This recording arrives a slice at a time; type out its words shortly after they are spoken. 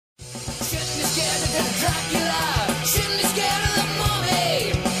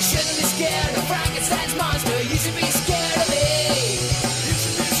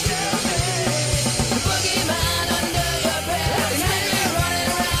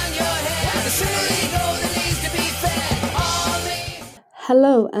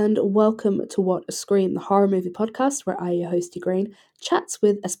Hello and welcome to What a Scream, the horror movie podcast where I, your host Ygraine, chats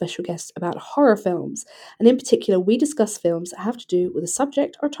with a special guest about horror films. And in particular, we discuss films that have to do with a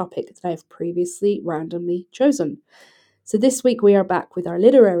subject or topic that I have previously randomly chosen. So this week we are back with our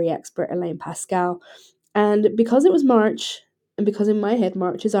literary expert, Elaine Pascale. And because it was March, and because in my head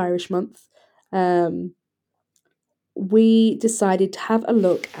March is Irish month, we decided to have a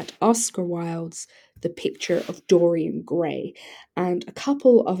look at Oscar Wilde's The Picture of Dorian Gray and a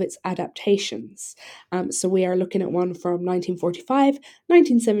couple of its adaptations. So we are looking at one from 1945,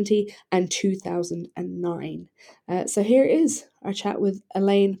 1970, and 2009. So here is our chat with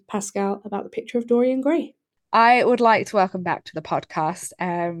Elaine Pascale about The Picture of Dorian Gray. I would like to welcome back to the podcast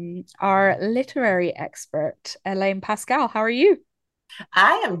our literary expert, Elaine Pascale. How are you?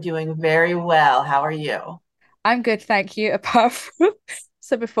 I am doing very well. How are you? I'm good, thank you. Apart from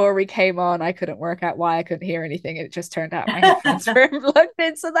so before we came on, I couldn't work out why I couldn't hear anything. It just turned out my headphones were plugged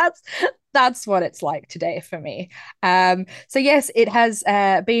in. So that's what it's like today for me. So yes, it has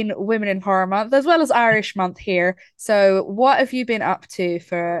been Women in Horror Month as well as Irish Month here. So what have you been up to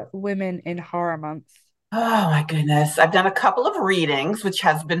for Women in Horror Month? Oh my goodness. I've done a couple of readings, which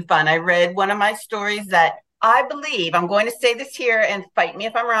has been fun. I read one of my stories that I believe, I'm going to say this here and fight me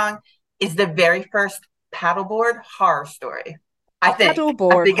if I'm wrong, is the very first paddleboard horror story. I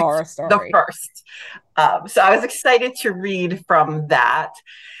Paddleboard think it's horror the story. first. So I was excited to read from that.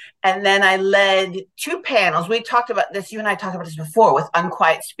 And then I led two panels. We talked about this, you and I talked about this before with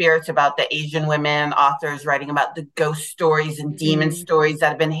Unquiet Spirits about the Asian women authors writing about the ghost stories and demon Mm. stories that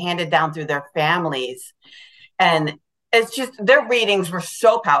have been handed down through their families. And it's just their readings were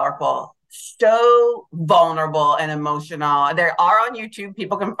so powerful, so vulnerable and emotional. They are on YouTube.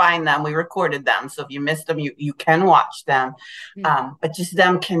 People can find them. We recorded them. So if you missed them, you can watch them. Mm. But just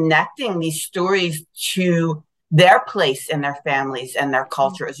them connecting these stories to their place in their families and their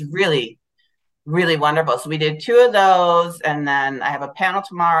culture is really, really wonderful. So we did two of those. And then I have a panel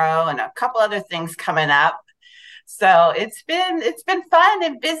tomorrow and a couple other things coming up. So it's been fun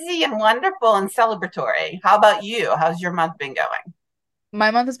and busy and wonderful and celebratory. How about you? How's your month been going?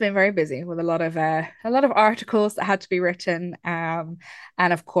 My month has been very busy with a lot of articles that had to be written. And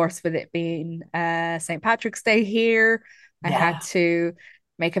of course, with it being St. Patrick's Day here, I had Yeah. to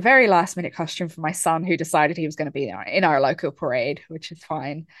make a very last minute costume for my son who decided he was going to be in our local parade, which is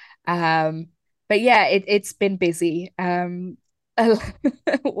fine. Um, but yeah, it's been busy.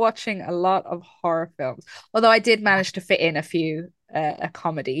 Watching a lot of horror films. Although I did manage to fit in a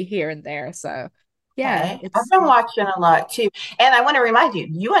comedy here and there. So yeah, Okay. I've it's been watching a lot too. And I want to remind you,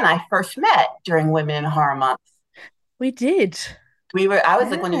 you and I first met during Women in Horror Month. we did. I was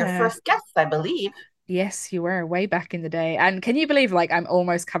like one of your Yeah. first guests, I believe. Yes, you were way back in the day. And can you believe like I'm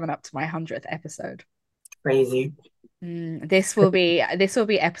almost coming up to my 100th episode? Crazy. This will be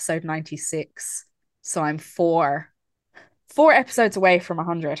episode 96. So I'm four episodes away from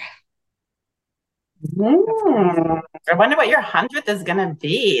 100. That's crazy. I wonder what your 100th is going to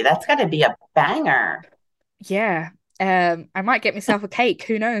be. That's got to be a banger. Yeah. I might get myself a cake,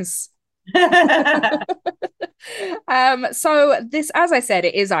 who knows? So this, as I said,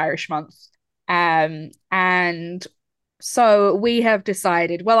 it is Irish month. And so we have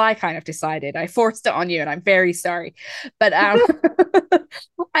decided, well, I kind of decided, I forced it on you, and I'm very sorry. But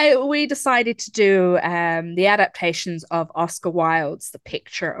we decided to do the adaptations of Oscar Wilde's The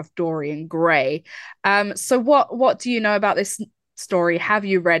Picture of Dorian Gray. So what do you know about this story? Have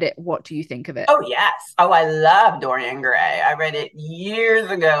you read it? What do you think of it? Oh, yes. Oh, I love Dorian Gray. I read it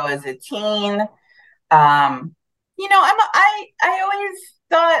years ago as a teen. I always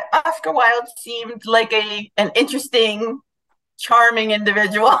thought Oscar Wilde seemed like an interesting, charming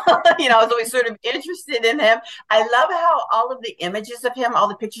individual. I was always sort of interested in him. I love how all of the images of him, all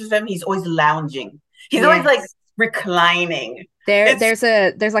the pictures of him, he's always lounging. He's always like Yes. reclining. There, It's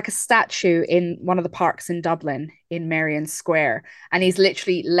there's like a statue in one of the parks in Dublin in Marion Square, and he's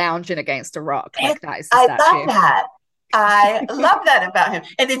literally lounging against a rock. it, Like that is the I love statue. that. I love that about him.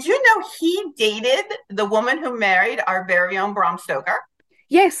 And did you know he dated the woman who married our very own Bram Stoker?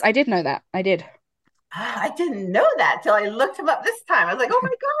 Yes, I did know that. I did. I didn't know that till I looked him up this time. I was like, oh my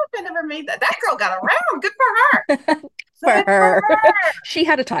gosh, I never made that. That girl got around. Good for her. For Good for her. her. She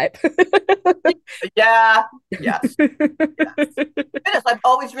had a type. Yeah. Yes. Yes. Goodness, I've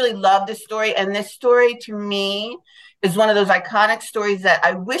always really loved this story. And this story to me is one of those iconic stories that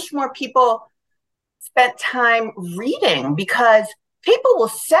I wish more people spent time reading because people will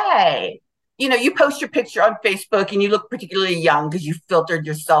say, you post your picture on Facebook and you look particularly young because you filtered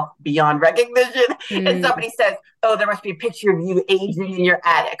yourself beyond recognition. And somebody says, oh, there must be a picture of you aging in your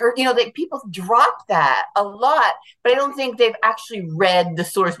attic. Or, people drop that a lot, but I don't think they've actually read the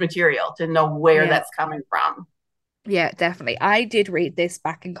source material to know where that's coming from. Yeah, definitely. I did read this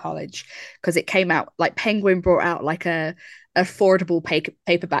back in college because it came out, like Penguin brought out like a affordable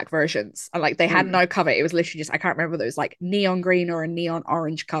paperback versions, and like they had no cover. It was literally just, I can't remember whether it was like neon green or a neon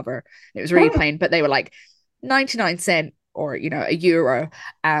orange cover. And it was really plain, but they were like 99 cents or €1.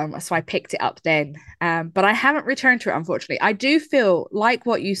 So I picked it up then. But I haven't returned to it, unfortunately. I do feel like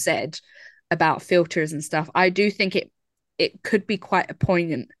what you said about filters and stuff. I do think it could be quite a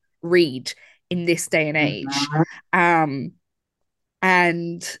poignant read in this day and age.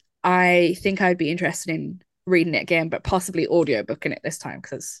 And I think I'd be interested in reading it again, but possibly audiobooking it this time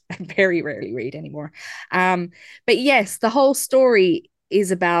because I very rarely read anymore. But yes, the whole story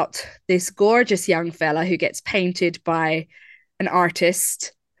is about this gorgeous young fella who gets painted by an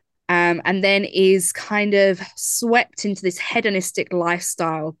artist, and then is kind of swept into this hedonistic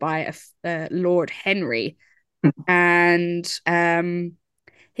lifestyle by Lord Henry. And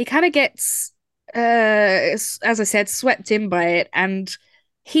he kind of gets, as I said, swept in by it, and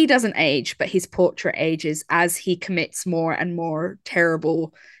he doesn't age, but his portrait ages as he commits more and more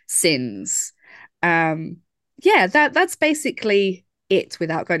terrible sins. That's basically it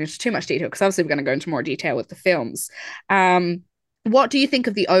without going into too much detail, because obviously we're going to go into more detail with the films. What do you think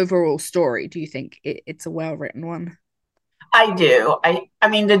of the overall story? Do you think it's a well-written one? I do. I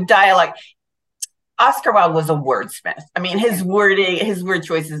mean, the dialogue, Oscar Wilde was a wordsmith. I mean, his word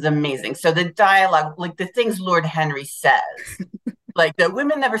choice is amazing. So the dialogue, like the things Lord Henry says, like the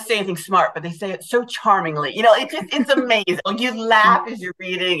women never say anything smart, but they say it so charmingly. It's amazing. Like you laugh as you're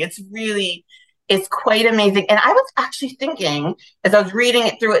reading. It's quite amazing. And I was actually thinking, as I was reading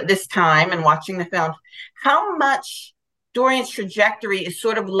it through at this time and watching the film, how much Dorian's trajectory is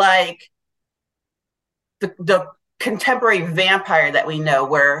sort of like the contemporary vampire that we know,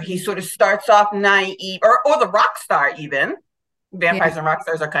 where he sort of starts off naive, or the rock star even. Vampires and rock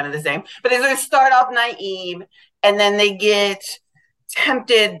stars are kind of the same, but they sort of start off naive, and then they get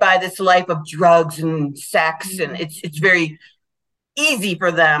tempted by this life of drugs and sex, and it's very easy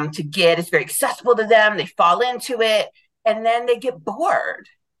for them to get. It's very accessible to them. They fall into it, and then they get bored.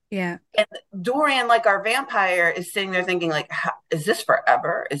 Yeah. And Dorian, like our vampire, is sitting there thinking, like, is this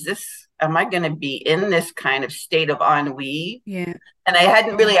forever? Am I going to be in this kind of state of ennui? Yeah. And I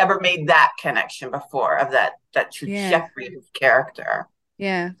hadn't really ever made that connection before, of that trajectory of his character.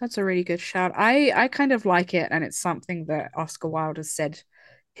 Yeah, that's a really good shout. I kind of like it, and it's something that Oscar Wilde has said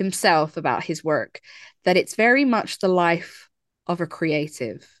himself about his work, that it's very much the life of a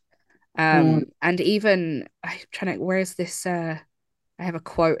creative. And even, I'm trying to, where's this? I have a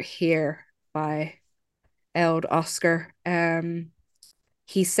quote here by Eld Oscar.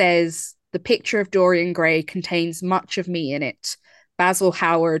 He says, "The picture of Dorian Gray contains much of me in it. Basil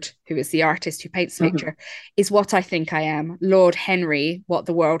Howard, who is the artist who paints the picture, is what I think I am. Lord Henry, what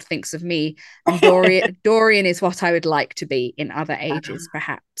the world thinks of me. And Dorian is what I would like to be in other ages,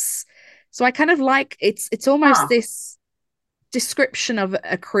 perhaps." So I kind of like, it's almost this description of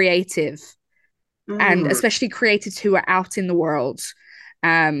a creative, and especially creatives who are out in the world,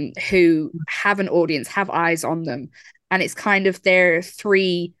 who have an audience, have eyes on them. And it's kind of their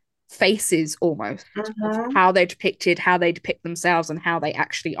three faces almost of how they're depicted, how they depict themselves, and how they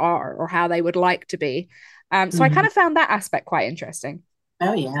actually are, or how they would like to be. So I kind of found that aspect quite interesting.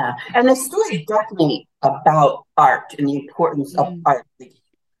 Oh, yeah. And the story is definitely about art and the importance of art.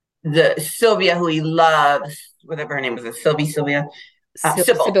 The Sylvia, who he loves, whatever her name was, Sylvia?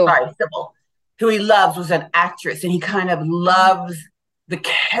 Sybil, who he loves, was an actress, and he kind of loves the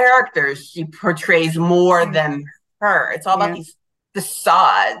characters she portrays more than her. It's all about these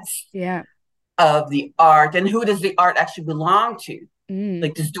facades of the art, and who does the art actually belong to?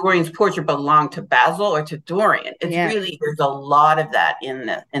 Like, does Dorian's portrait belong to Basil or to Dorian? It's really, there's a lot of that in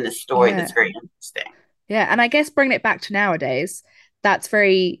the story that's very interesting. Yeah, and I guess bringing it back to nowadays, that's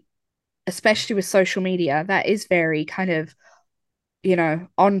very, especially with social media, that is very kind of,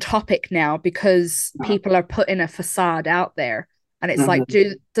 on topic now, because people are putting a facade out there, and it's like,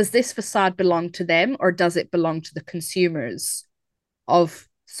 does this facade belong to them, or does it belong to the consumers of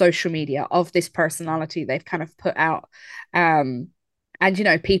social media, of this personality they've kind of put out? And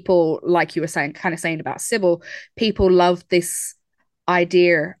people, like you were saying about Sybil, people love this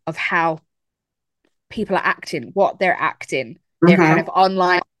idea of how people are acting, what they're acting. They're kind of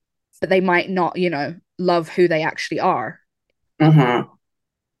online, but they might not, love who they actually are.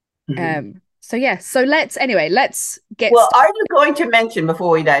 So let's get Well, started. are you going to mention before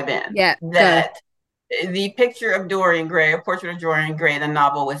we dive in Yeah, go. that the Picture of Dorian Gray, a Portrait of Dorian Gray, the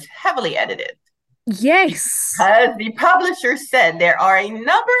novel was heavily edited? Yes. Because the publisher said there are a number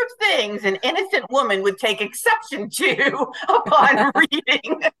of things an innocent woman would take exception to upon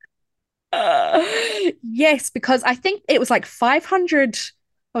reading. Yes, because I think it was like 500,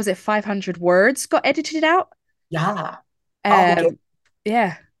 what was it, 500 words got edited out. Yeah. Um,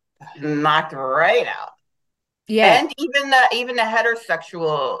 yeah, Knocked right out. yeah, And even the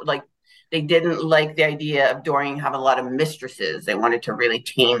heterosexual, like they didn't like the idea of Dorian having a lot of mistresses. They wanted to really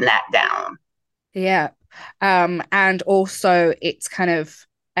tame that down. yeah. And also its kind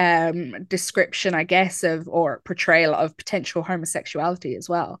of description, I guess, of or portrayal of potential homosexuality as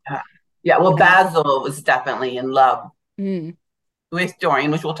well. Yeah, well, Um, Basil was definitely in love mm, with Dorian,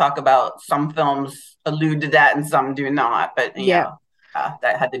 which we'll talk about. Some films allude to that and some do not, but yeah,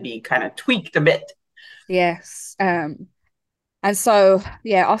 that had to be kind of tweaked a bit. yes. And so,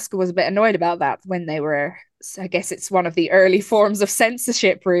 yeah, Oscar was a bit annoyed about that when they were, I guess it's one of the early forms of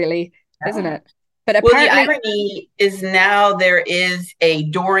censorship, really, isn't Yeah. it? But Well, the apparently, irony is now there is a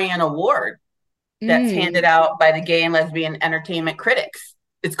Dorian Award that's handed mm, out by the gay and lesbian entertainment critics.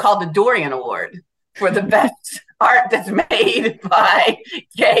 It's called the Dorian Award for the best art that's made by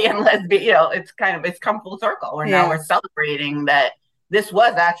gay and lesbian. It's come full circle. Where now yeah. we're celebrating that this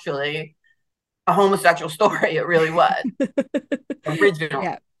was actually a homosexual story. It really was original.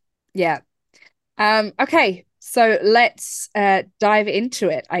 Yeah, yeah. Okay, so let's dive into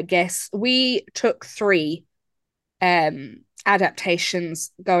it, I guess. We took three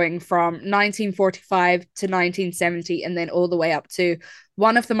adaptations going from 1945 to 1970 and then all the way up to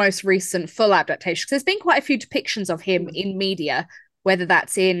one of the most recent full adaptations. There's been quite a few depictions of him in media, whether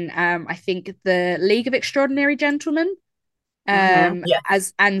that's in I think the League of Extraordinary Gentlemen,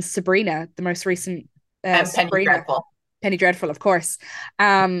 Yes, and Sabrina, the most recent and Penny Sabrina. Dreadful. Penny Dreadful, of course.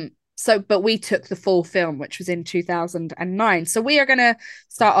 But we took the full film, which was in 2009. So we are going to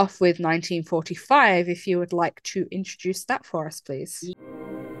start off with 1945. If you would like to introduce that for us, please. If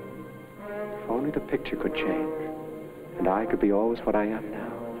only the picture could change, and I could be always what I am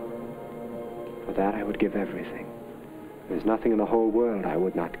now. For that I would give everything. There's nothing in the whole world I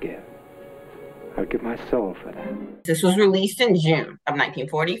would not give. I would give my soul for that. This was released in June of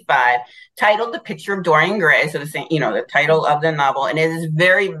 1945, titled The Picture of Dorian Gray. So the title of the novel, and it is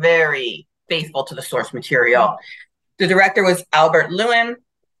very, very faithful to the source material. The director was Albert Lewin.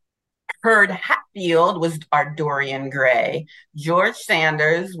 Herd Hatfield was our Dorian Gray. George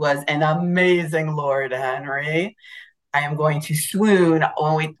Sanders was an amazing Lord Henry. I am going to swoon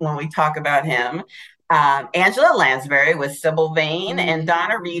when we talk about him. Angela Lansbury was Sybil Vane, and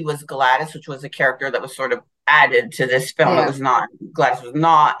Donna Reed was Gladys, which was a character that was sort of added to this film. Yeah. It was not, Gladys was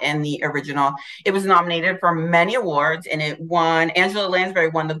not in the original. It was nominated for many awards, and Angela Lansbury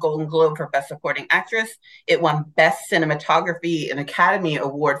won the Golden Globe for Best Supporting Actress. It won Best Cinematography, an Academy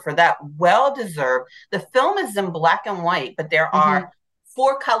Award for that. Well deserved. The film is in black and white, but there are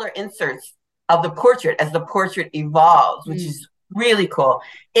 4 color inserts of the portrait as the portrait evolves, which is really cool.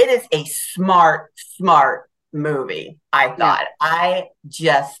 It is a smart movie, I thought. Yeah. I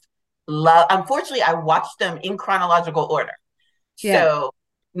just love, unfortunately, I watched them in chronological order. Yeah. So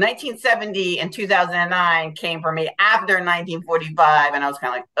 1970 and 2009 came for me after 1945, and I was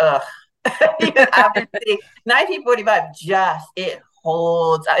kind of like, ugh. Obviously, 1945 it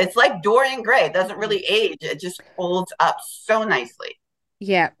holds up. It's like Dorian Gray. It doesn't really age. It just holds up so nicely.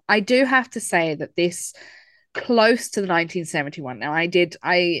 Yeah, I do have to say that this close to the 1971. Now, I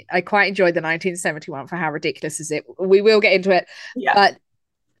quite enjoyed the 1971 for how ridiculous is it. We will get into it, but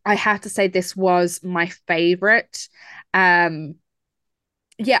I have to say this was my favorite.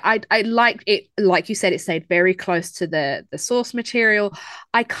 Yeah, I liked it. Like you said, it stayed very close to the source material.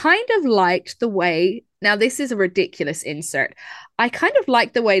 I kind of liked the way. Now, this is a ridiculous insert. I kind of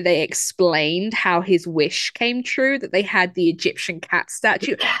liked the way they explained how his wish came true, that they had the Egyptian cat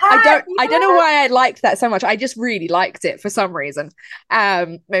statue. I don't know why I liked that so much. I just really liked it for some reason.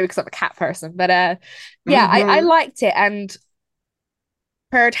 Maybe because I'm a cat person, but I liked it. And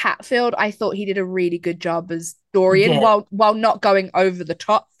Herd Hatfield, I thought he did a really good job as Dorian, while not going over the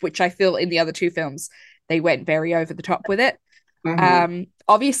top, which I feel in the other 2 films they went very over the top with it.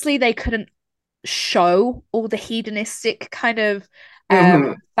 Obviously, they couldn't show all the hedonistic kind of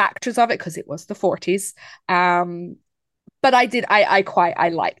factors of it because it was the 40s. But I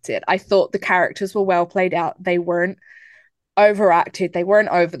liked it. I thought the characters were well played out. They weren't overacted. They weren't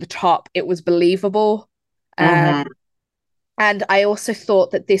over the top. It was believable. And I also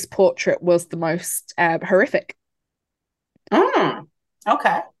thought that this portrait was the most horrific.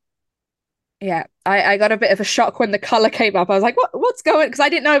 Okay. Yeah, I got a bit of a shock when the color came up. I was like, what's going? Because I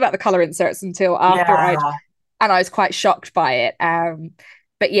didn't know about the color inserts until after Yeah. and I was quite shocked by it.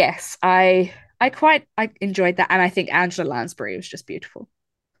 But yes, I enjoyed that, and I think Angela Lansbury was just beautiful.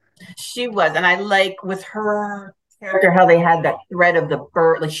 She was. And I like with her character how they had that thread of the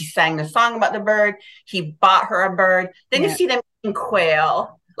bird. Like she sang the song about the bird. He bought her a bird. Then you Yeah, see them eating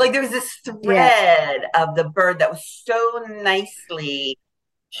quail. Like there was this yeah, thread of the bird that was so nicely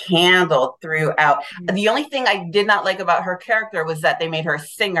handled throughout. The only thing I did not like about her character was that they made her a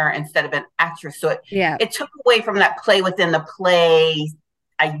singer instead of an actress. So yeah, it took away from that play within the play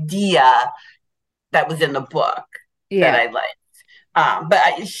idea that was in the book that yeah, I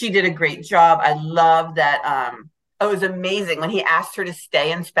liked. She did a great job. I love that. It was amazing when he asked her to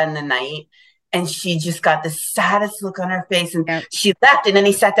stay and spend the night, and she just got the saddest look on her face, and yeah, she left. And then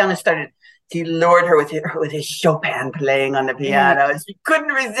he sat down and started. He lured her with his Chopin playing on the yeah, piano, and she couldn't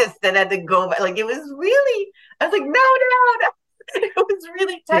resist and had to go back. Like it was really. I was like, no, no, no. It was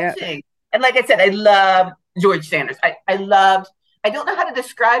really yeah. touching. And like I said, I loved George Sanders. I loved. I don't know how to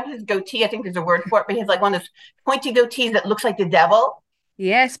describe his goatee. I think there's a word for it, but he has like one of those pointy goatees that looks like the devil.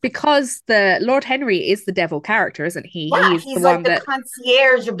 Yes, because the Lord Henry is the devil character, isn't he? Yeah, He's the he's like one the that,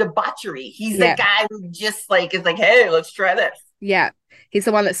 concierge of debauchery. He's the yeah, guy who just like is like, hey, let's try this. yeah. He's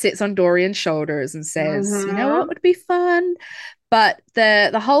the one that sits on Dorian's shoulders and says, you know what Mm-hmm. would be fun? But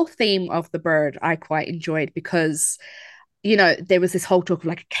the whole theme of the bird I quite enjoyed because there was this whole talk of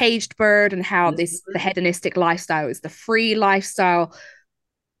like a caged bird and how the Mm-hmm. hedonistic lifestyle is the free lifestyle.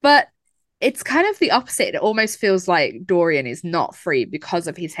 But it's kind of the opposite. It almost feels like Dorian is not free because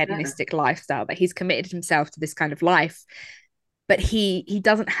of his hedonistic lifestyle, that he's committed himself to this kind of life, but he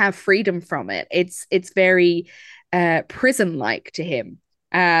doesn't have freedom from it. It's very prison like to him.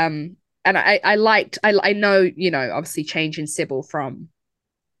 And I liked I know, obviously changing Sybil from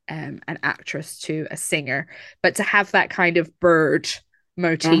an actress to a singer, but to have that kind of bird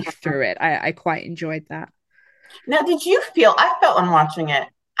motif Mm-hmm. through it, I quite enjoyed that. Now, did you feel? I felt when watching it,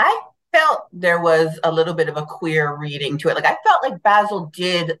 I felt there was a little bit of a queer reading to it. Like I felt like Basil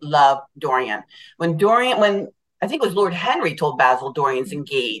did love Dorian. When I think it was Lord Henry told Basil Dorian's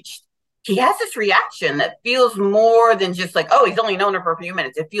engaged, he has this reaction that feels more than just like, oh, he's only known her for a few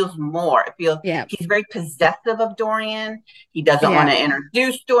minutes. It feels more. It feels Yeah, he's very possessive of Dorian. He doesn't want yeah, to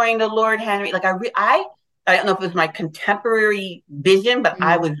introduce Dorian to Lord Henry. I don't know if it was my contemporary vision, but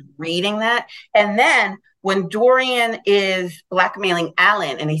I mm, was reading that. And then when Dorian is blackmailing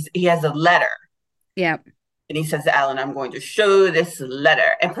Alan and he has a letter yeah, and he says to Alan, I'm going to show this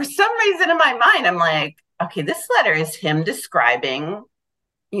letter. And for some reason in my mind, I'm like, okay, this letter is him describing,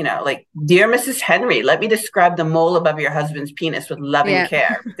 like, dear Mrs. Henry, let me describe the mole above your husband's penis with loving yeah,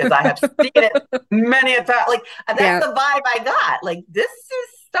 care because I have seen it many a time. Like, that's yeah. the vibe I got. Like, this is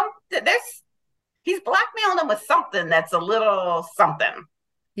something, he's blackmailing him with something that's a little something.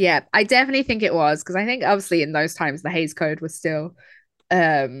 Yeah, I definitely think it was because I think obviously in those times the Hays Code was still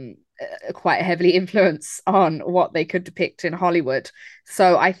quite heavily influenced on what they could depict in Hollywood.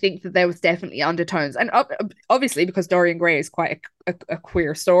 So I think that there was definitely undertones, and obviously because Dorian Gray is quite a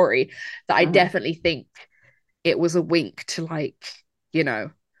queer story, that I Mm-hmm. definitely think it was a wink to like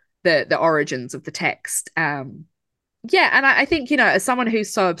the origins of the text. Yeah, and I think as someone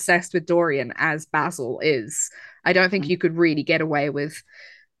who's so obsessed with Dorian as Basil is, I don't think you could really get away with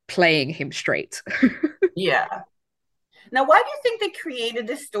playing him straight. Yeah. Now, why do you think they created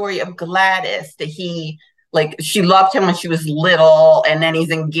this story of Gladys that she loved him when she was little and then he's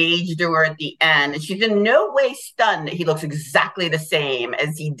engaged to her at the end and she's in no way stunned that he looks exactly the same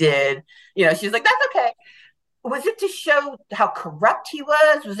as he did. She's like, that's okay. Was it to show how corrupt he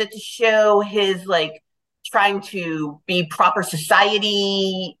was? Was it to show his like trying to be proper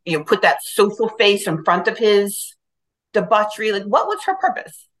society, put that social face in front of his debauchery? Like, what was her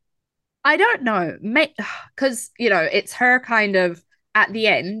purpose? I don't know, because it's her kind of at the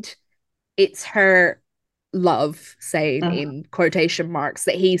end, it's her love, saying Mm-hmm. in quotation marks,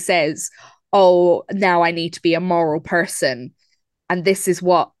 that he says, "Oh, now I need to be a moral person," and this is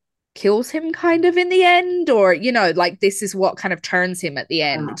what kills him, kind of in the end, or like this is what kind of turns him at the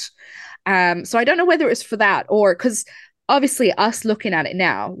Mm-hmm. end. So I don't know whether it's for that or because obviously us looking at it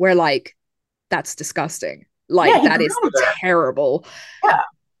now, we're like, that's disgusting. Yeah, Like he that is groomed her. terrible. Yeah.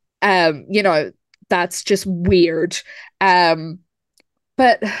 um you know that's just weird.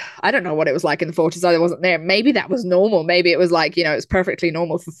 But I don't know what it was like in the 40s. I wasn't there. Maybe that was normal. Maybe it was like, it's perfectly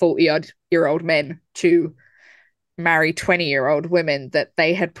normal for 40-odd-year-old men to marry 20-year-old women that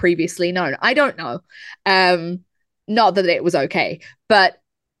they had previously known. I don't know. Not that it was okay, but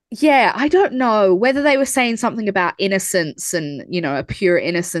Yeah, I don't know whether they were saying something about innocence and, a pure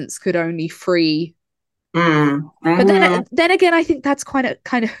innocence could only free. But then again, I think that's quite a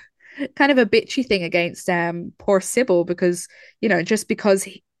kind of a bitchy thing against poor Sybil, because, just because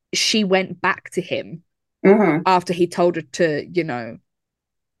she went back to him after he told her to,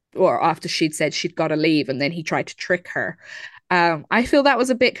 or after she'd said she'd got to leave, and then he tried to trick her. I feel that was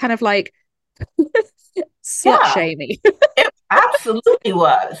a bit kind of like slut shaming. It absolutely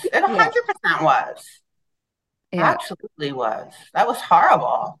was. It Yeah. 100% was. Yeah. Absolutely was. That was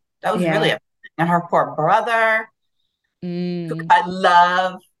horrible. That was really upsetting. And her poor brother. I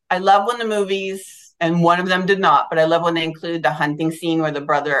love when the movies, and one of them did not, but I love when they include the hunting scene where the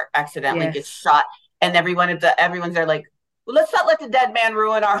brother accidentally gets shot, and everyone's there like, well, let's not let the dead man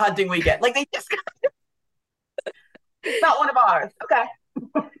ruin our hunting weekend. Like, they just it's not one of ours. Okay.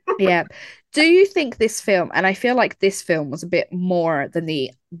 Yeah. Do you think this film, and I feel like this film was a bit more than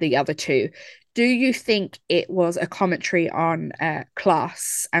the other two, do you think it was a commentary on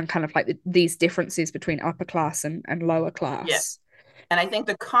class and kind of like these differences between upper class and lower class? Yes. And I think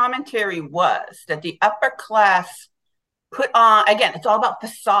the commentary was that the upper class put on, again, it's all about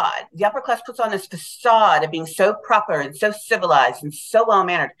facade. The upper class puts on this facade of being so proper and so civilized and so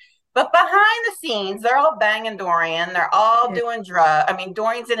well-mannered. But behind the scenes, they're all banging Dorian. They're all doing drugs. I mean,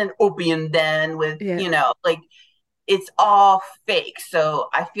 Dorian's in an opium den with, like, it's all fake. So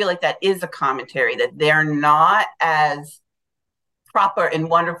I feel like that is a commentary that they're not as proper and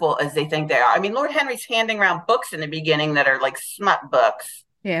wonderful as they think they are. I mean, Lord Henry's handing around books in the beginning that are like smut books.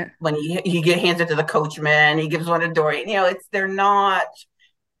 Yeah. When he hands it to the coachman, he gives one to Dorian.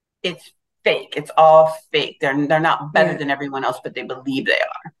 It's fake. It's all fake. They're not better than everyone else, but they believe they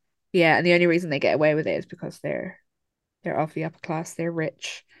are. Yeah, and the only reason they get away with it is because they're of the upper class. They're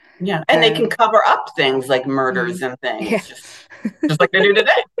rich. Yeah, and they can cover up things like murders and things, just like they do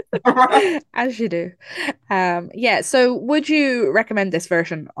today. As you do. Yeah, so would you recommend this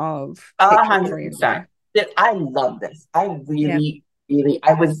version of 100%. I love this. I really,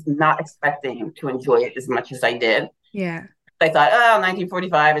 I was not expecting to enjoy it as much as I did. Yeah. I thought,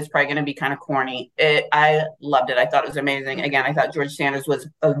 1945 is probably going to be kind of corny. I loved it. I thought it was amazing. Again, I thought George Sanders was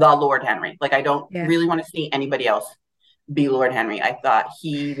the Lord Henry. Like, I don't really want to see anybody else be Lord Henry. I thought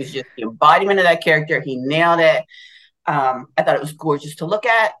he was just the embodiment of that character. He nailed it. I thought it was gorgeous to look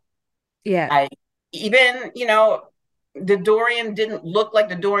at. Yeah. The Dorian didn't look like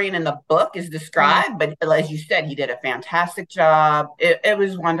the Dorian in the book is described, but as you said, he did a fantastic job. It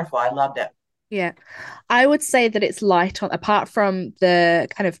was wonderful. I loved it. Yeah, I would say that it's light on, apart from the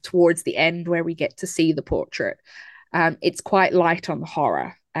kind of towards the end where we get to see the portrait. It's quite light on the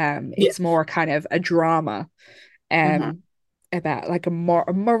horror. It's more kind of a drama, about like a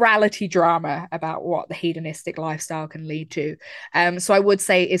morality drama about what the hedonistic lifestyle can lead to. So I would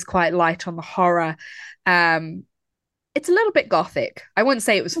say it's quite light on the horror. It's a little bit gothic. I wouldn't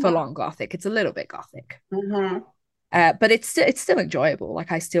say it was full on gothic. It's a little bit gothic. But it's still enjoyable.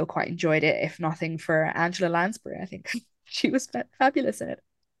 Like, I still quite enjoyed it, if nothing for Angela Lansbury. I think she was fabulous in it.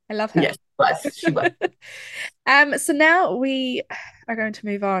 I love her. Yes, she was. So now we are going to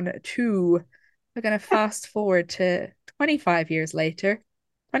move on to, we're going to fast forward to 25 years later.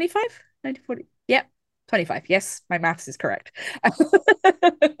 25? 1940? Yep, 25. Yes, my maths is correct.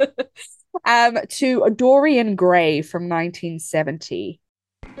 To Dorian Gray from 1970.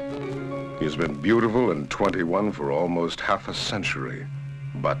 He's been beautiful and 21 for almost half a century.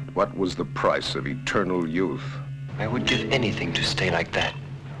 But what was the price of eternal youth? I would give anything to stay like that.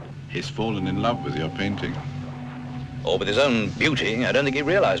 He's fallen in love with your painting. Or with his own beauty, I don't think he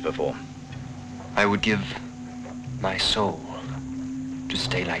realized before. I would give my soul to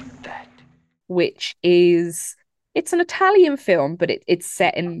stay like that. Which is, it's an Italian film, but it's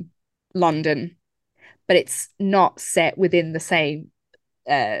set in London. But it's not set within the same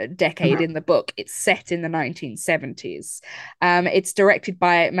decade in the book. It's set in the 1970s. It's directed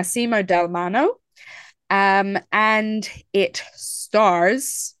by Massimo Del Mano, and it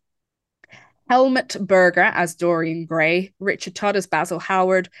stars Helmut Berger as Dorian Gray, Richard Todd as Basil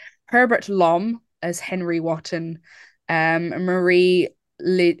Howard, Herbert Lom as Henry Wotton, I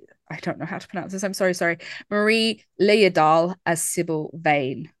don't know how to pronounce this, I'm sorry, Marie Leodal as Sybil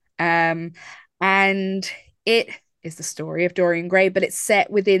Vane. And it is the story of Dorian Gray, but it's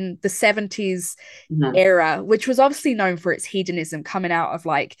set within the 70s era, which was obviously known for its hedonism, coming out of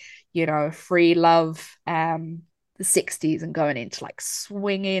like, free love, the 60s and going into like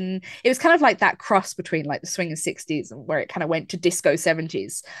swinging. It was kind of like that cross between like the swinging 60s and where it kind of went to disco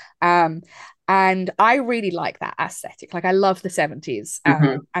 70s. And I really like that aesthetic. Like, I love the 70s,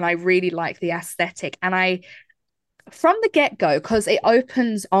 and I really like the aesthetic. And I from the get-go, because it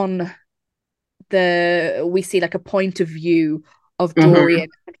opens on we see like a point of view of Dorian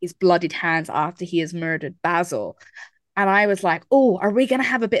and his bloodied hands after he has murdered Basil. And I was like, oh, are we going to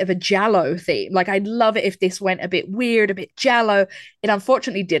have a bit of a Giallo theme? Like, I'd love it if this went a bit weird, a bit Giallo. It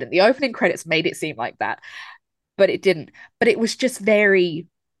unfortunately didn't. The opening credits made it seem like that, but it didn't. But it was just very,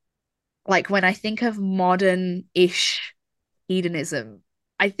 like, when I think of modern-ish hedonism,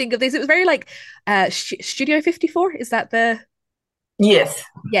 I think of this. It was very like Studio 54. Is that the... Yes.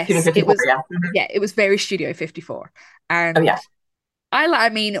 Yes, it was. Yeah, it was very Studio 54. And oh, yeah. I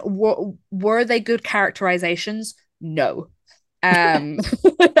mean, were they good characterizations? No.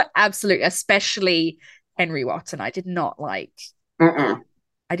 Absolutely, especially Henry Wotton. I did not like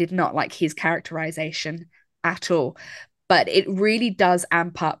his characterization at all. But it really does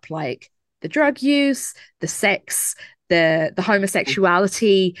amp up like the drug use, the sex, the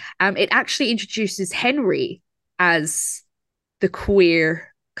homosexuality. It actually introduces Henry as the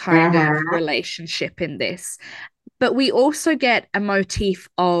queer kind of relationship in this. But we also get a motif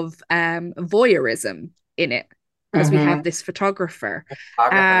of voyeurism in it, because we have this photographer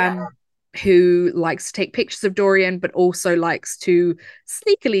who likes to take pictures of Dorian, but also likes to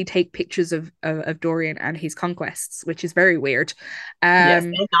sneakily take pictures of Dorian and his conquests, which is very weird. Yes,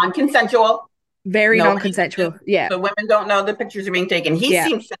 non-consensual. Very non-consensual. Yeah. So women don't know the pictures are being taken. He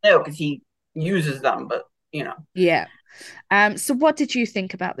seems to know because he uses them, but you know. Yeah. So what did you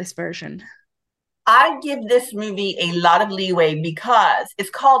think about this version? I give this movie a lot of leeway because it's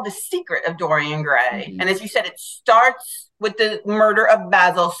called The Secret of Dorian Gray. And as you said, it starts with the murder of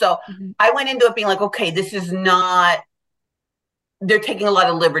Basil. So I went into it being like, okay, this is not, they're taking a lot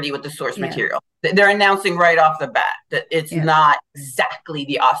of liberty with the source material. They're announcing right off the bat that it's not exactly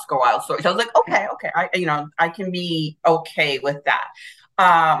the Oscar Wilde story. So I was like, okay, I can be okay with that.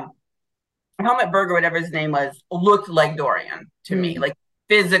 Helmut Berger, whatever his name was, looked like Dorian to me. Like,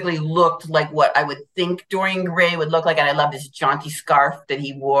 physically looked like what I would think Dorian Gray would look like. And I love this jaunty scarf that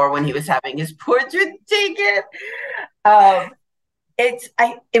he wore when he was having his portrait taken.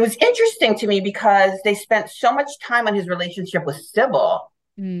 It was interesting to me because they spent so much time on his relationship with Sybil.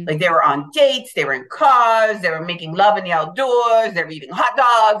 Like, they were on dates, they were in cars, they were making love in the outdoors, they were eating hot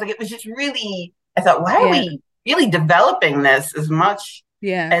dogs. Like, it was just really, I thought, why are we really developing this as much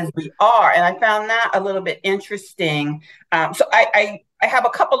as we are? And I found that a little bit interesting. So I have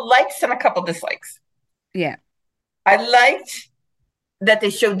a couple likes and a couple dislikes. Yeah. I liked that they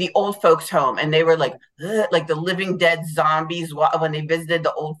showed the old folks home and they were like the living dead zombies when they visited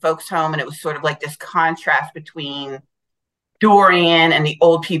the old folks home. And it was sort of like this contrast between Dorian and the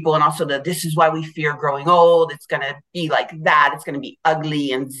old people, and also this is why we fear growing old. It's going to be like that. It's going to be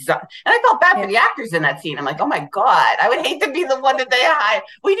ugly. And I felt bad for the actors in that scene. I'm like, oh my God, I would hate to be the one that they hide.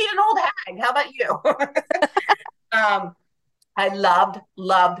 We need an old hag. How about you? I loved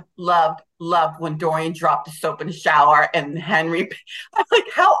when Dorian dropped the soap in the shower and Henry, I'm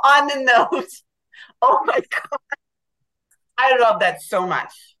like, how on the nose. Oh my God. I love that so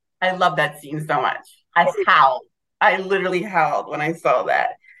much. I love that scene so much. I howled. I literally howled when I saw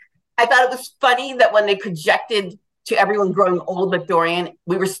that. I thought it was funny that when they projected to everyone growing old with Dorian,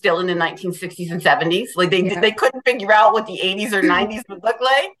 we were still in the 1960s and 70s. Like they couldn't figure out what the 80s or 90s would look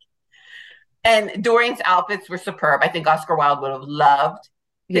like. And Dorian's outfits were superb. I think Oscar Wilde would have loved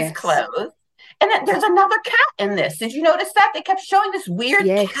his clothes. And then there's another cat in this. Did you notice that? They kept showing this weird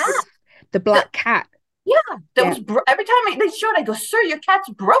cat. The black cat. Yeah. That was every time they showed it, I go, sir, your cat's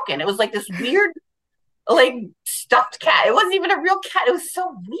broken. It was like this weird, like, stuffed cat. It wasn't even a real cat. It was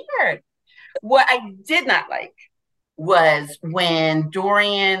so weird. What I did not like was when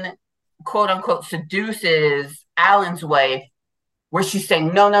Dorian, quote unquote, seduces Alan's wife, where she's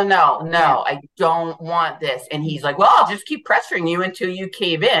saying, no, I don't want this. And he's like, well, I'll just keep pressuring you until you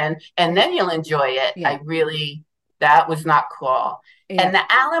cave in and then you'll enjoy it. Yeah. That was not cool. Yeah. And the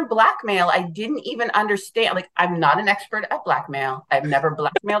Alan blackmail, I didn't even understand. Like, I'm not an expert at blackmail. I've never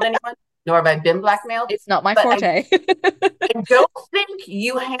blackmailed anyone, nor have I been blackmailed. It's not my forte. I don't think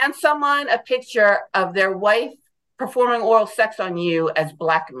you hand someone a picture of their wife performing oral sex on you as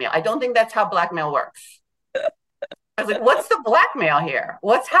blackmail. I don't think that's how blackmail works. I was like, what's the blackmail here?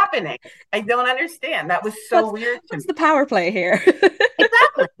 What's happening? I don't understand. That was so weird. What's the power play here?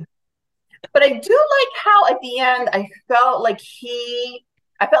 Exactly. But I do like how at the end, I felt like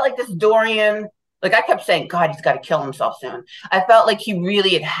this Dorian, like I kept saying, God, he's got to kill himself soon. I felt like he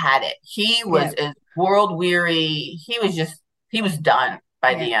really had it. He was as world weary. He was done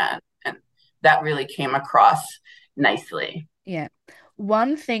by the end. And that really came across nicely. Yeah.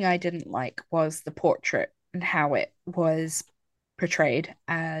 One thing I didn't like was the portrait and how it was portrayed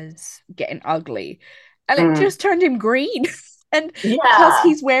as getting ugly. and it just turned him green. And because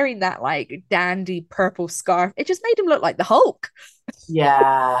he's wearing that like dandy purple scarf, it just made him look like the Hulk.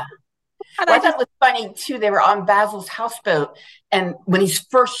 Yeah. And I thought it was funny too. They were on Basil's houseboat, and when he's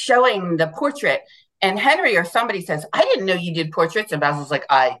first showing the portrait, and Henry or somebody says, "I didn't know you did portraits," and Basil's like,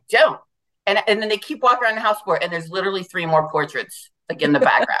 "I don't." And then they keep walking around the houseboat, and there's literally 3 more portraits like in the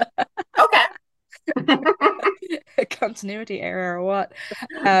background. Okay. Continuity error or what?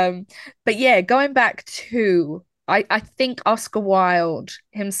 But yeah, going back to I think Oscar Wilde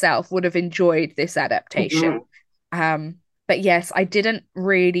himself would have enjoyed this adaptation. But yes, I didn't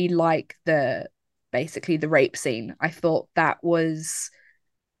really like basically the rape scene. I thought that was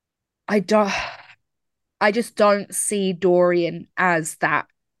I just don't see Dorian as that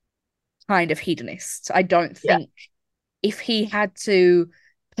kind of hedonist. I don't think if he had to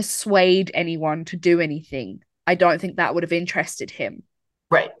persuade anyone to do anything, I don't think that would have interested him.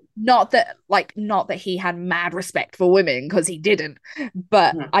 Right. Not that he had mad respect for women, because he didn't,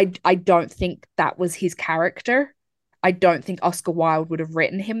 but I don't think that was his character. I don't think Oscar Wilde would have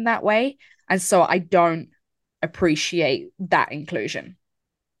written him that way, and so I don't appreciate that inclusion.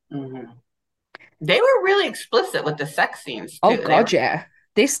 They were really explicit with the sex scenes too. Oh god, yeah.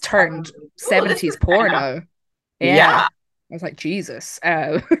 This turned 70s porno. Yeah. I was like, Jesus.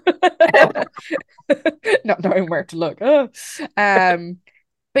 Not knowing where to look.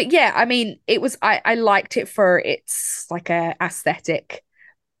 But yeah, I mean, it was I liked it for its like a aesthetic.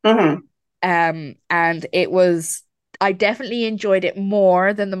 And it was I definitely enjoyed it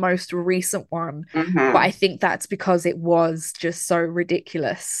more than the most recent one. But I think that's because it was just so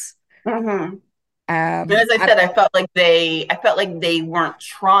ridiculous. And as I said, I felt like they weren't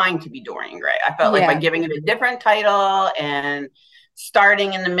trying to be Dorian Gray. I felt like by giving it a different title and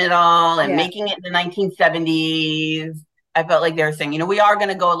starting in the middle and making it in the 1970s, I felt like they were saying, we are going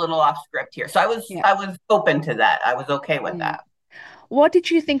to go a little off script here. So I was open to that. I was okay with that. What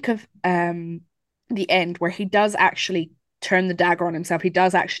did you think of the end where he does actually turn the dagger on himself? He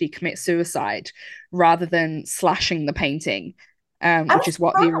does actually commit suicide rather than slashing the painting, which is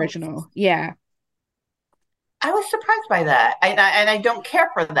what the original. Yeah. I was surprised by that. And I don't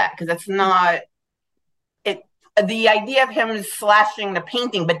care for that because it's not it. The idea of him slashing the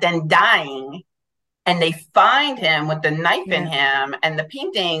painting, but then dying, and they find him with the knife in him, and the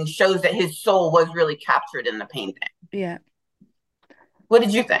painting shows that his soul was really captured in the painting. Yeah. What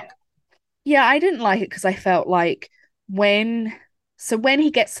did you think? Yeah, I didn't like it because I felt like when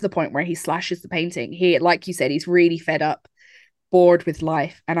he gets to the point where he slashes the painting, he, like you said, he's really fed up, bored with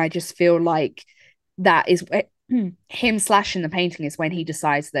life. And I just feel like that is him slashing the painting is when he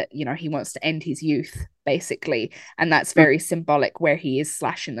decides that, he wants to end his youth, basically. And that's very symbolic where he is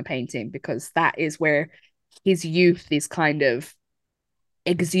slashing the painting, because that is where his youth is kind of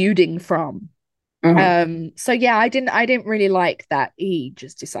exuding from. So yeah, I didn't really like that he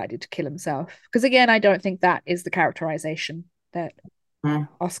just decided to kill himself, because again, I don't think that is the characterization that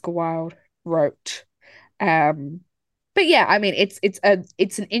Oscar Wilde wrote. But yeah, I mean, it's an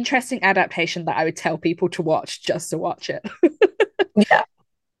interesting adaptation that I would tell people to watch just to watch it. Yeah.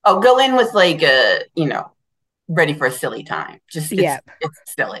 I'll go in with like ready for a silly time. Just it's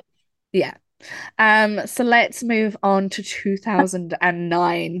silly. Yeah. So let's move on to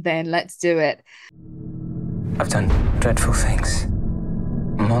 2009 then. Let's do it. I've done dreadful things,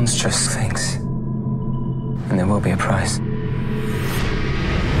 monstrous things, and there will be a price.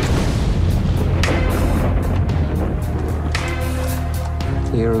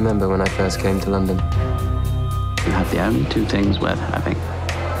 Do you remember when I first came to London? You have the only 2 things worth having: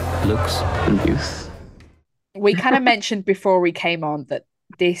 looks and youth. We kind of mentioned before we came on that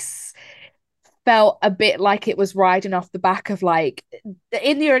this felt a bit like it was riding off the back of, like,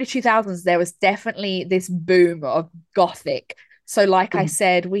 in the early 2000s, there was definitely this boom of Gothic. So like I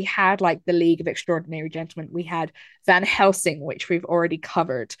said, we had like the League of Extraordinary Gentlemen, we had Van Helsing, which we've already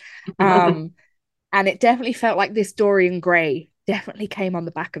covered. And it definitely felt like this Dorian Gray definitely came on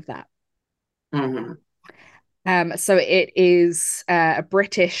the back of that. So it is a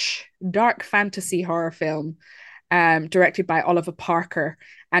British dark fantasy horror film directed by Oliver Parker,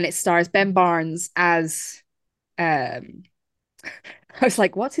 and it stars Ben Barnes as I was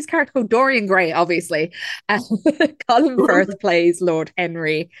like, what's his character called? Dorian Gray, obviously. Colin Firth plays Lord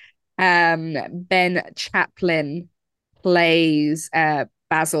Henry. Ben Chaplin plays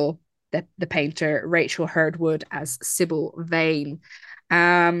Basil, the painter. Rachel Hurdwood as Sybil Vane.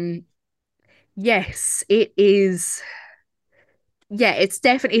 Yes, it is. Yeah, it's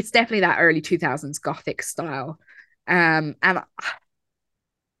definitely that early 2000s Gothic style. And I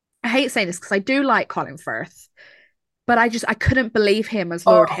hate saying this because I do like Colin Firth, but I couldn't believe him as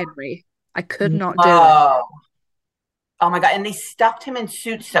Lord Henry. I could not do it. Oh my God. And they stuffed him in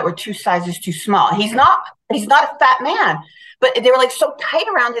suits that were 2 sizes too small. He's not a fat man, but they were like so tight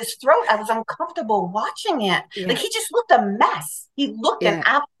around his throat. I was uncomfortable watching it. Yeah. Like he just looked a mess. He looked an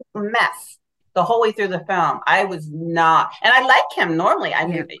absolute mess the whole way through the film. I was not, and I like him normally. I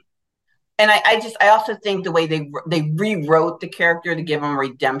mean, and I also think the way they rewrote the character to give him a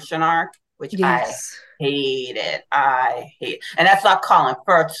redemption arc, which I hated. And that's not Colin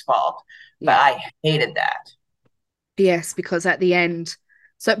Firth's fault, but I hated that. Yes, because at the end,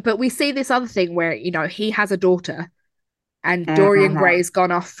 but we see this other thing where, you know, he has a daughter and Dorian Gray's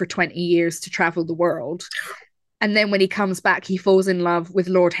gone off for 20 years to travel the world. And then when he comes back, he falls in love with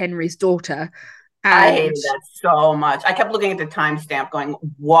Lord Henry's daughter. I hated that so much. I kept looking at the timestamp going,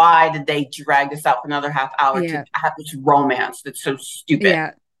 why did they drag this out for another half hour to have this romance that's so stupid?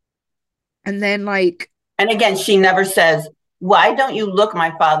 Yeah. And then and again, she never says, why don't you look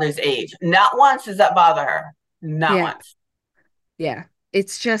my father's age? Not once does that bother her. Not once. Yeah.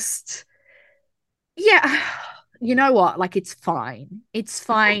 It's just, you know what? Like, it's fine. It's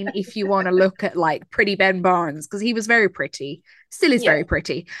fine if you want to look at like pretty Ben Barnes, because he was very pretty, still is very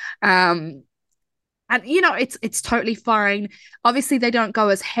pretty. And you know, it's totally fine. Obviously, they don't go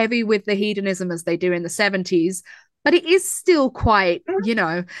as heavy with the hedonism as they do in the 70s, but it is still quite, you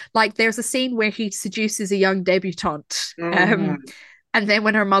know, like there's a scene where he seduces a young debutante. And then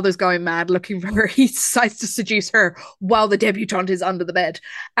when her mother's going mad looking for her, he decides to seduce her while the debutante is under the bed.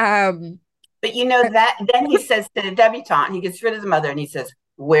 But you know that then he says to the debutante, he gets rid of the mother and he says,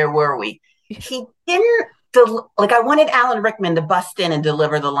 where were we? He didn't, I wanted Alan Rickman to bust in and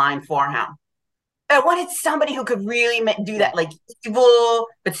deliver the line for him. I wanted somebody who could really do that, like evil,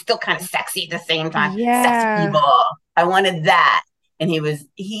 but still kind of sexy at the same time. Sexy evil. I wanted that. And I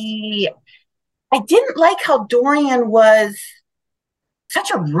didn't like how Dorian was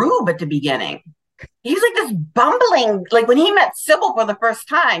such a rube at the beginning. He was like this bumbling, like when he met Sybil for the first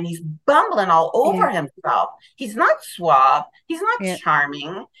time, he's bumbling all over himself. He's not suave. He's not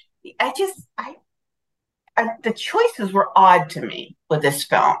charming. The choices were odd to me with this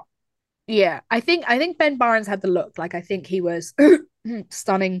film. Yeah, I think Ben Barnes had the look. Like, I think he was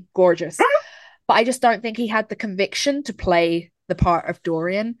stunning, gorgeous, but I just don't think he had the conviction to play the part of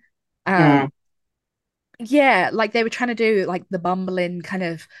Dorian. Yeah, like they were trying to do like the bumbling kind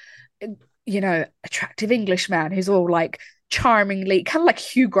of, you know, attractive Englishman who's all like charmingly kind of like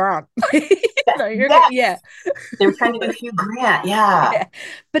Hugh Grant. They were trying to do Hugh Grant,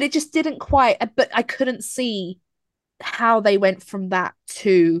 but it just didn't quite. But I couldn't see how they went from that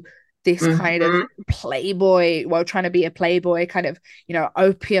to this kind of playboy, trying to be a playboy, kind of, you know,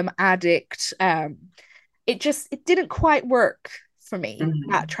 opium addict. It didn't quite work for me,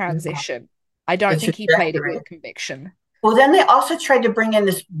 that transition. I don't think he played it with conviction. Well, then they also tried to bring in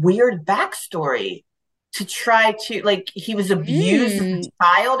this weird backstory to try to, like, he was abused as a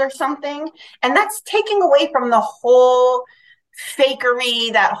child or something. And that's taking away from the whole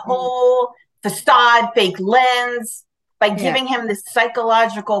fakery, that whole facade, fake lens, by giving him this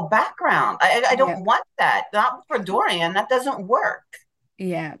psychological background. I don't want that. Not for Dorian. That doesn't work.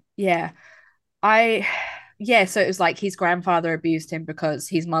 Yeah. So it was like his grandfather abused him because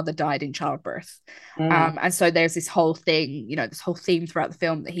his mother died in childbirth. And so there's this whole thing, you know, this whole theme throughout the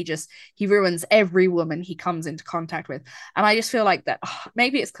film that he ruins every woman he comes into contact with. And I just feel like that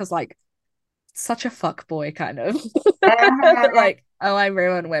maybe it's because like such a fuck boy kind of like, oh, I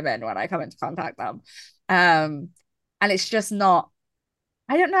ruin women when I come into contact with them. And it's just not,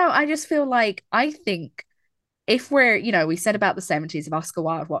 I don't know. I just feel like, I think if we're, you know, we said about the 70s, if Oscar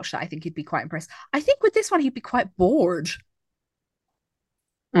Wilde watched that, I think he'd be quite impressed. I think with this one, he'd be quite bored.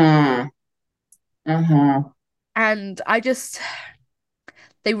 And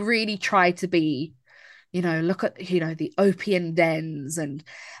they really try to be, you know, look at, you know, the opium dens and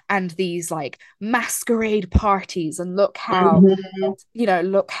these like masquerade parties, and look how, you know,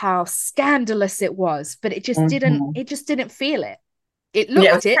 look how scandalous it was, but it just didn't feel it. It looked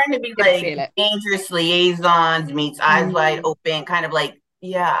it was trying to be like Dangerous Liaisons meets Eyes Wide Open, kind of like,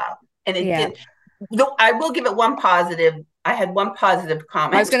 and it did. Though I will give it one positive. I had one positive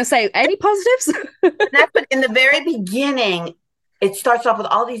comment. I was going to say, any positives? That's what, in the very beginning, it starts off with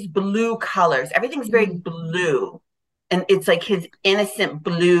all these blue colors. Everything's very blue. And it's like his innocent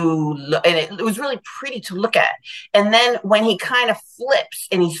blue, and it was really pretty to look at. And then when he kind of flips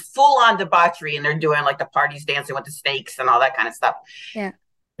and he's full on debauchery, and they're doing like the parties dancing with the snakes and all that kind of stuff. Yeah.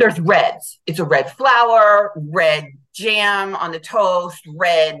 There's reds. It's a red flower, red jam on the toast,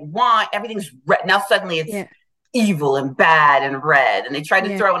 red wine. Everything's red. Now suddenly it's evil and bad and red. And they tried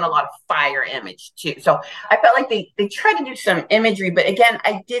to throw in a lot of fire image too. So I felt like they tried to do some imagery, but again,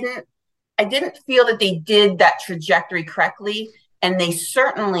 I didn't I didn't feel that they did that trajectory correctly, and they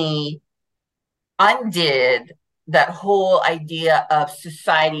certainly undid that whole idea of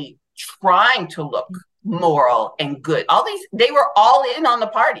society trying to look moral and good. They were all in on the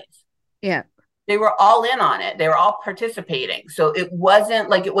parties. Yeah. They were all in on it. They were all participating. So it wasn't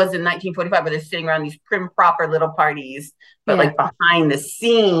like it was in 1945 where they're sitting around these prim proper little parties, but like behind the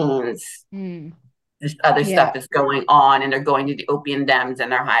scenes, this other stuff is going on, and they're going to the opium dens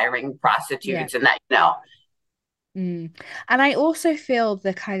and they're hiring prostitutes and that, And I also feel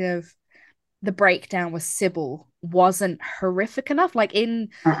the kind of the breakdown with Sybil wasn't horrific enough. Like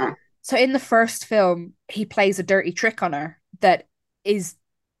so in the first film, he plays a dirty trick on her that is,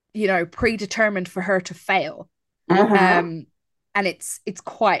 predetermined for her to fail. And it's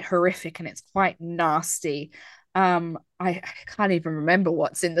quite horrific and it's quite nasty. I can't even remember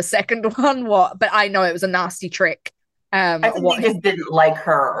what's in the second one, but I know it was a nasty trick. I think he just didn't like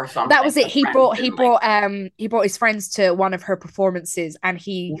her or something. That was it. He brought his friends to one of her performances, and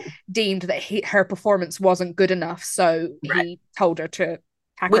he deemed that her performance wasn't good enough, so he told her to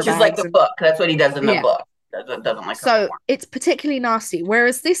pack which her is like the book. That's what he does in the book. Doesn't like so it's particularly nasty.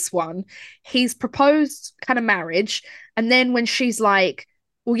 Whereas this one, he's proposed kind of marriage, and then when she's like,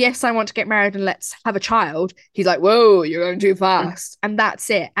 well, yes, I want to get married and let's have a child, he's like, whoa, you're going too fast. And that's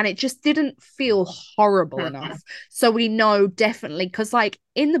it. And it just didn't feel horrible enough. So we know definitely, because like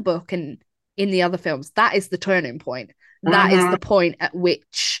in the book and in the other films, that is the turning point. That is the point at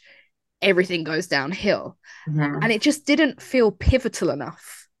which everything goes downhill. And it just didn't feel pivotal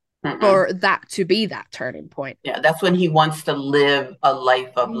enough for that to be that turning point. Yeah, that's when he wants to live a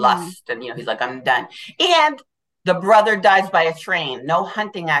life of lust. And, he's like, I'm done. And the brother dies by a train. No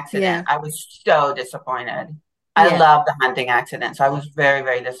hunting accident. I was so disappointed. I love the hunting accident. So I was very,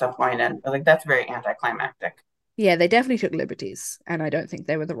 very disappointed. I was like, that's very anticlimactic. Yeah, they definitely took liberties. And I don't think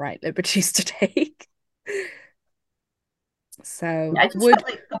they were the right liberties to take. So in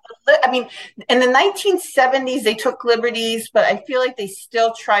the 1970s, they took liberties, but I feel like they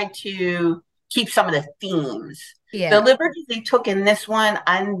still tried to keep some of the themes. The liberties they took in this one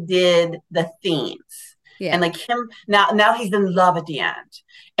undid the themes. And like him now he's in love at the end,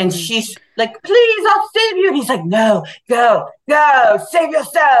 and she's like, please, I'll save you, and he's like, no, go save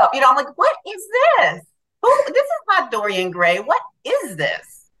yourself. I'm like, what is this? This is not Dorian Gray. What is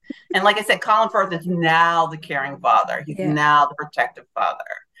this? And like I said, Colin Firth is now the caring father. He's now the protective father.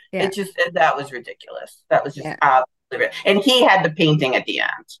 That was ridiculous. That was just absolutely, and he had the painting at the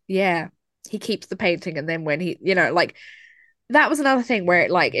end. He keeps the painting, and then when he that was another thing where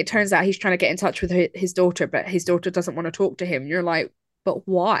it turns out he's trying to get in touch with his daughter, but his daughter doesn't want to talk to him. You're like, but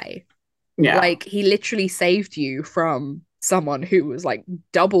why? Like, he literally saved you from someone who was like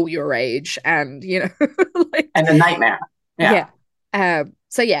double your age, and and a nightmare.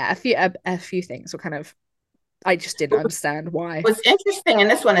 So a few things were kind of, I just didn't understand why. What's interesting in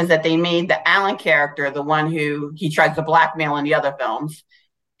this one is that they made the Alan character, the one who he tries to blackmail in the other films,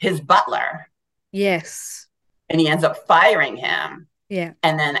 his butler. Yes. And he ends up firing him. Yeah.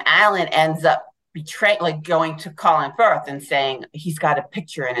 And then Alan ends up going to Colin Firth and saying he's got a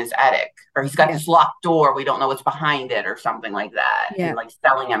picture in his attic, or he's got this locked door. We don't know what's behind it, or something like that. And like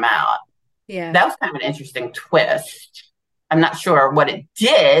selling him out. Yeah. That was kind of an interesting twist. I'm not sure what it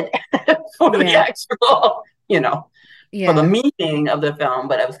did for the actual, for the meaning of the film,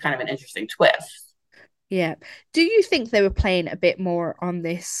 but it was kind of an interesting twist. Yeah. Do you think they were playing a bit more on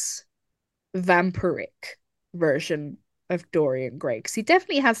this vampiric version of Dorian Gray? Because he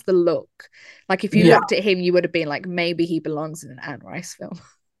definitely has the look. Like, if you looked at him, you would have been like, maybe he belongs in an Anne Rice film.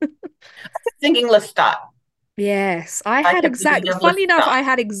 I was thinking Lestat. Yes, I had exactly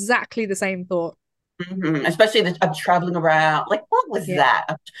the same thought. Especially I'm traveling around. Like, what was that?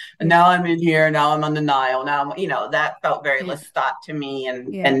 Now I'm in here. Now I'm on the Nile. Now that felt very Lestat to me,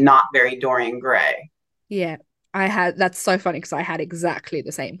 and not very Dorian Gray. Yeah, that's so funny because I had exactly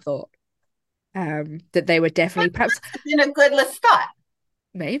the same thought. That they were definitely perhaps in a good Lestat.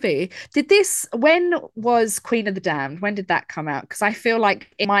 Maybe. When was Queen of the Damned? When did that come out? Because I feel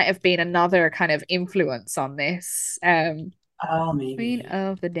like it might have been another kind of influence on this. Maybe. Queen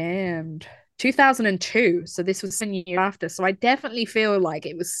of the Damned. 2002. So this was 10 years after. So I definitely feel like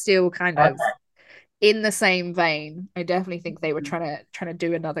it was still kind of in the same vein. I definitely think they were trying to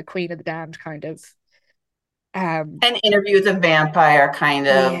do another Queen of the Damned kind of an interview with a vampire kind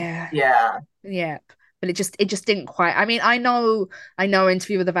of. Yeah. But it just didn't quite. I mean, I know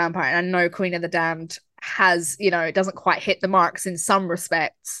Interview with a Vampire, and I know Queen of the Damned has, it doesn't quite hit the marks in some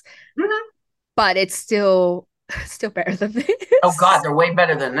respects, but it's still better than this. Oh God, they're way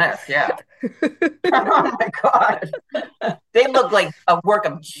better than this. Yeah. Oh my God. They look like a work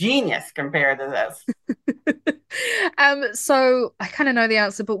of genius compared to this. So I kind of know the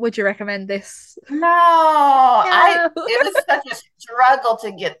answer, but would you recommend this? No, No. it was such a struggle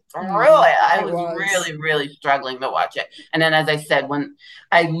to get through it. I was really, really struggling to watch it. And then, as I said, when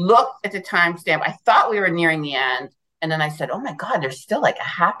I looked at the timestamp, I thought we were nearing the end. And then I said, oh my God, there's still like a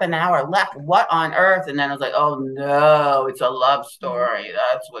half an hour left. What on earth? And then I was like, oh no, it's a love story.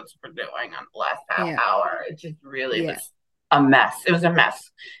 That's what's we're doing on the last half hour. It just really was a mess. It was a mess.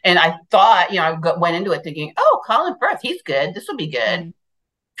 And I thought, went into it thinking, oh, Colin Firth, he's good. This will be good.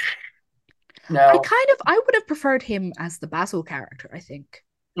 No. I would have preferred him as the Basil character, I think.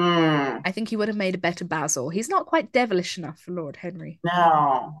 I think he would have made a better Basil. He's not quite devilish enough for Lord Henry.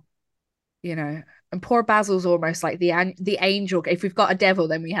 No. And poor Basil's almost like the angel. If we've got a devil,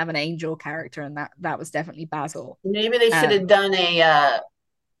 then we have an angel character, and that was definitely Basil. Maybe they should have done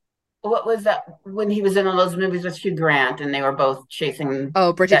what was that when he was in all those movies with Hugh Grant and they were both chasing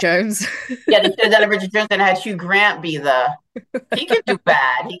Bridget Jones. Yeah, they should have done a Bridget Jones and had Hugh Grant be he can do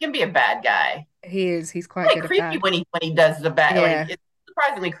bad. He can be a bad guy. He's quite good creepy when he does the bad. Yeah. It's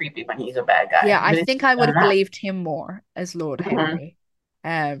surprisingly creepy when he's a bad guy. Yeah, I think I would have believed him more as Lord Henry.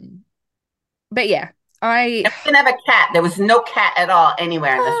 But yeah, I didn't have a cat. There was no cat at all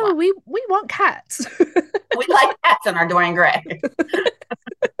anywhere in this one. We want cats. We like cats in our Dorian Gray.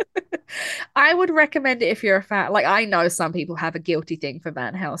 I would recommend it if you're a fan. Like, I know some people have a guilty thing for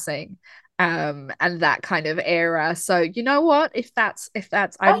Van Helsing, and that kind of era. So you know what? If that's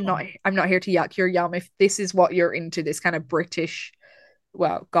I'm not here to yuck your yum. If this is what you're into, this kind of British,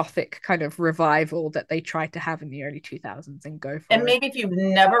 Gothic kind of revival that they tried to have in the early 2000s, and go for it. And maybe if you've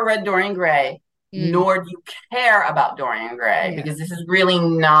never read Dorian Gray, nor do you care about Dorian Gray, because this is really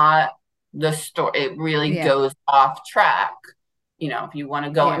not the story. It really goes off track. If you want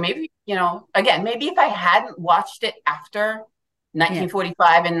to go and maybe, again, maybe if I hadn't watched it after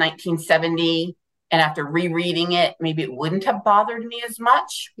 1945 and 1970 and after rereading it, maybe it wouldn't have bothered me as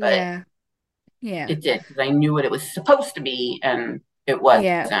much, but it did, because I knew what it was supposed to be and it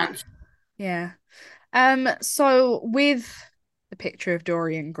wasn't. So with The Picture of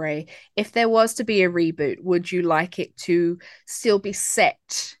Dorian Gray, if there was to be a reboot, would you like it to still be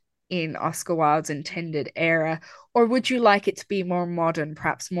set in Oscar Wilde's intended era, or would you like it to be more modern,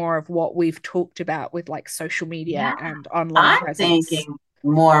 perhaps more of what we've talked about with like social media and online presence? I'm thinking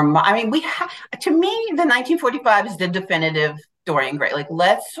more. I mean, to me, the 1945 is the definitive Dorian Gray. Like,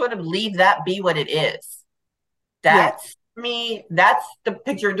 let's sort of leave that be what it is. That's me. That's the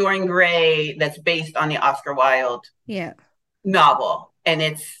Picture of Dorian Gray that's based on the Oscar Wilde novel, and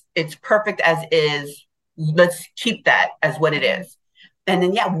it's perfect as is. Let's keep that as what it is. And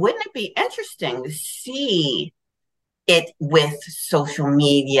then, wouldn't it be interesting to see it with social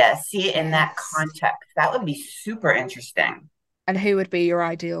media, see it in that context? That would be super interesting. And who would be your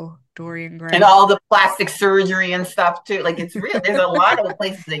ideal Dorian Gray? And all the plastic surgery and stuff too. Like, it's real. There's a lot of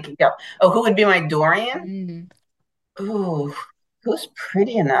places they can go. Oh, who would be my Dorian? Ooh, who's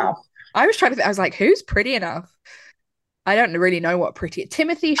pretty enough? I was trying to think. I was like, who's pretty enough? I don't really know what pretty.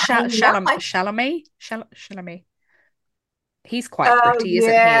 Timothy Chalamet. He's quite pretty,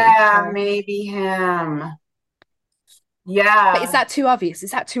 isn't he? Yeah, maybe him. Yeah. But is that too obvious? Is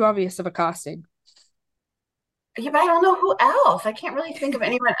that too obvious of a casting? Yeah, but I don't know who else. I can't really think of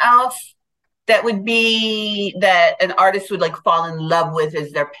anyone else that would be that an artist would like fall in love with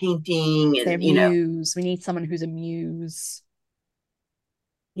as they're painting. And, their muse. We need someone who's a muse.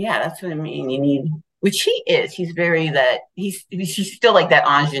 Yeah, that's what I mean. You need, which he is. He's he's still like that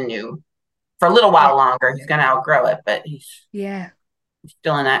ingenue. For a little while longer, he's gonna outgrow it, but he's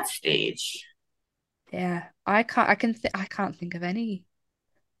still in that stage. Yeah, I can't think of any.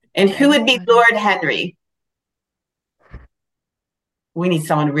 And who would be Lord Henry? We need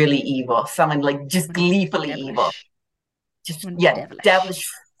someone really evil, someone like just gleefully evil. Just devilish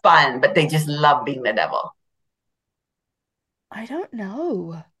fun, but they just love being the devil. I don't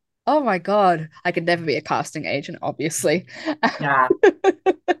know. Oh my God, I could never be a casting agent, obviously. Yeah.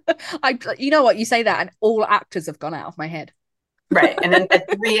 You know what? You say that, and all actors have gone out of my head. Right, and then at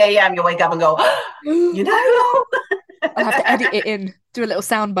 3 a.m. you wake up and go, you know. I'll have to edit it in, do a little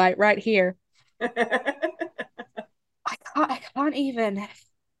sound bite right here. I can't even.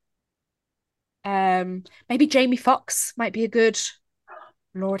 Maybe Jamie Foxx might be a good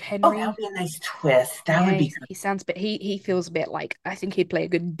Lord Henry. Oh, that would be a nice twist. That would be good. He sounds he feels a bit like, I think he'd play a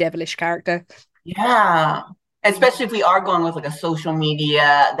good devilish character. Yeah. Especially if we are going with like a social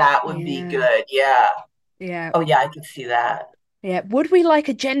media, that would be good. Yeah. Yeah. Oh yeah, I could see that. Yeah. Would we like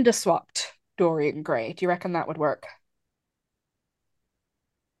a gender swapped Dorian Gray? Do you reckon that would work?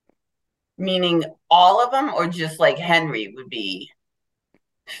 Meaning all of them, or just like Henry would be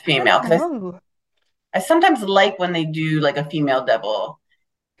female? Because I sometimes like when they do like a female devil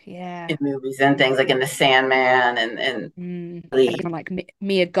in movies and things, like in The Sandman and like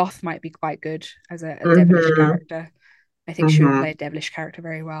Mia Goth might be quite good as a devilish character. I think she would play a devilish character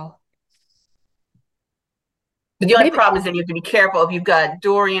very well. But the only problem is that you have to be careful if you've got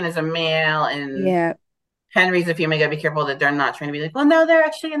Dorian as a male and Henry's a female. You gotta be careful that they're not trying to be like, well, no, they're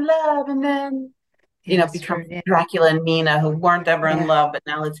actually in love, and then become Dracula and Mina, who weren't ever in love, but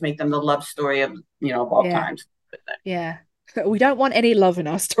now let's make them the love story of all times. Yeah, we don't want any love in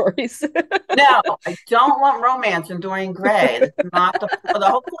our stories. No, I don't want romance in Dorian Gray. That's not the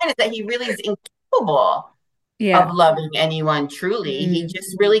whole point. Is that he really is incapable of loving anyone truly. He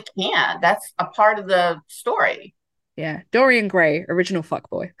just really can't. That's a part of the story. Yeah, Dorian Gray, original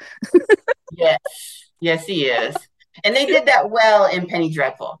fuckboy. Yes, he is. And they did that well in Penny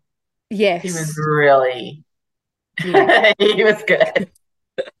Dreadful. Yes, he was really. He was good.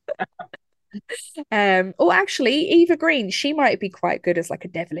 Actually, Ygraine, she might be quite good as like a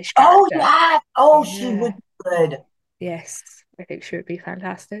devilish character. She would be good. Yes, I think she would be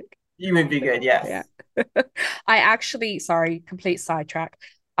fantastic. You would be good, yes. I actually, sorry, complete sidetrack.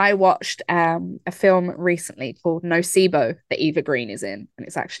 I watched a film recently called Nocebo that Ygraine is in, and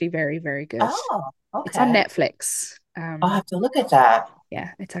it's actually very, very good. Oh, okay. It's on Netflix. I'll have to look at that.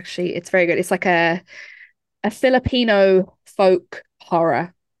 Yeah, it's very good. It's like a Filipino folk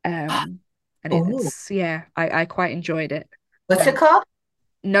horror. And it's I quite enjoyed it. What's it called?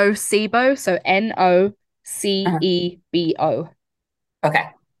 Nocebo, so Nocebo. Okay.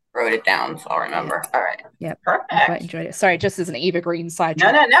 Wrote it down, so I'll remember. All right. Yep. Perfect. I quite enjoyed it. Sorry, just as an Ygraine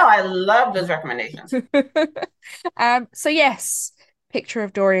sidetrack. No. I love those recommendations. So yes, Picture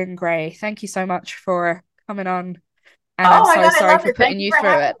of Dorian Gray. Thank you so much for coming on. And I'm so sorry for putting you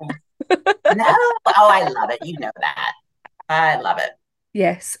through it. No. I love it. You know that. I love it.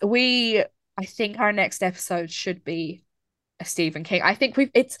 Yes. I think our next episode should be a Stephen King. I think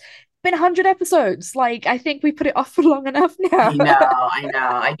it's been 100 episodes. Like, I think we put it off for long enough now. I know.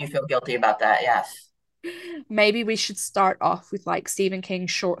 I do feel guilty about that, yes. Maybe we should start off with like Stephen King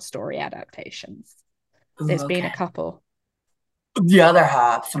short story adaptations. There's been a couple. The other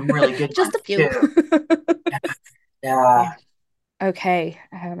half, some really good Just ones a few. too. Yeah. Okay.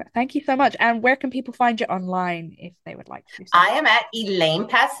 Thank you so much. And where can people find you online if they would like to? I am at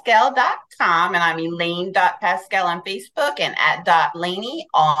ElainePascale.com, and I'm Elaine.Pascale on Facebook and at .Laney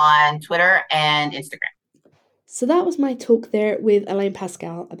on Twitter and Instagram. So that was my talk there with Elaine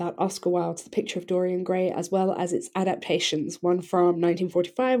Pascale about Oscar Wilde's The Picture of Dorian Gray, as well as its adaptations, one from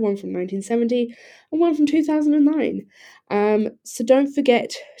 1945, one from 1970, and one from 2009. So don't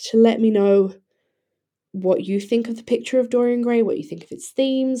forget to let me know what you think of The Picture of Dorian Gray, what you think of its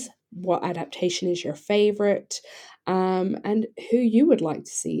themes, what adaptation is your favourite, and who you would like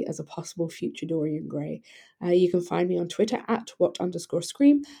to see as a possible future Dorian Gray. You can find me on Twitter at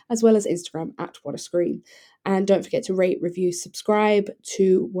 @what_scream, as well as Instagram at @whatascream. And don't forget to rate, review, subscribe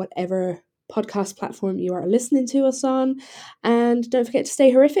to whatever podcast platform you are listening to us on. And don't forget to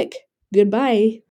stay horrific. Goodbye.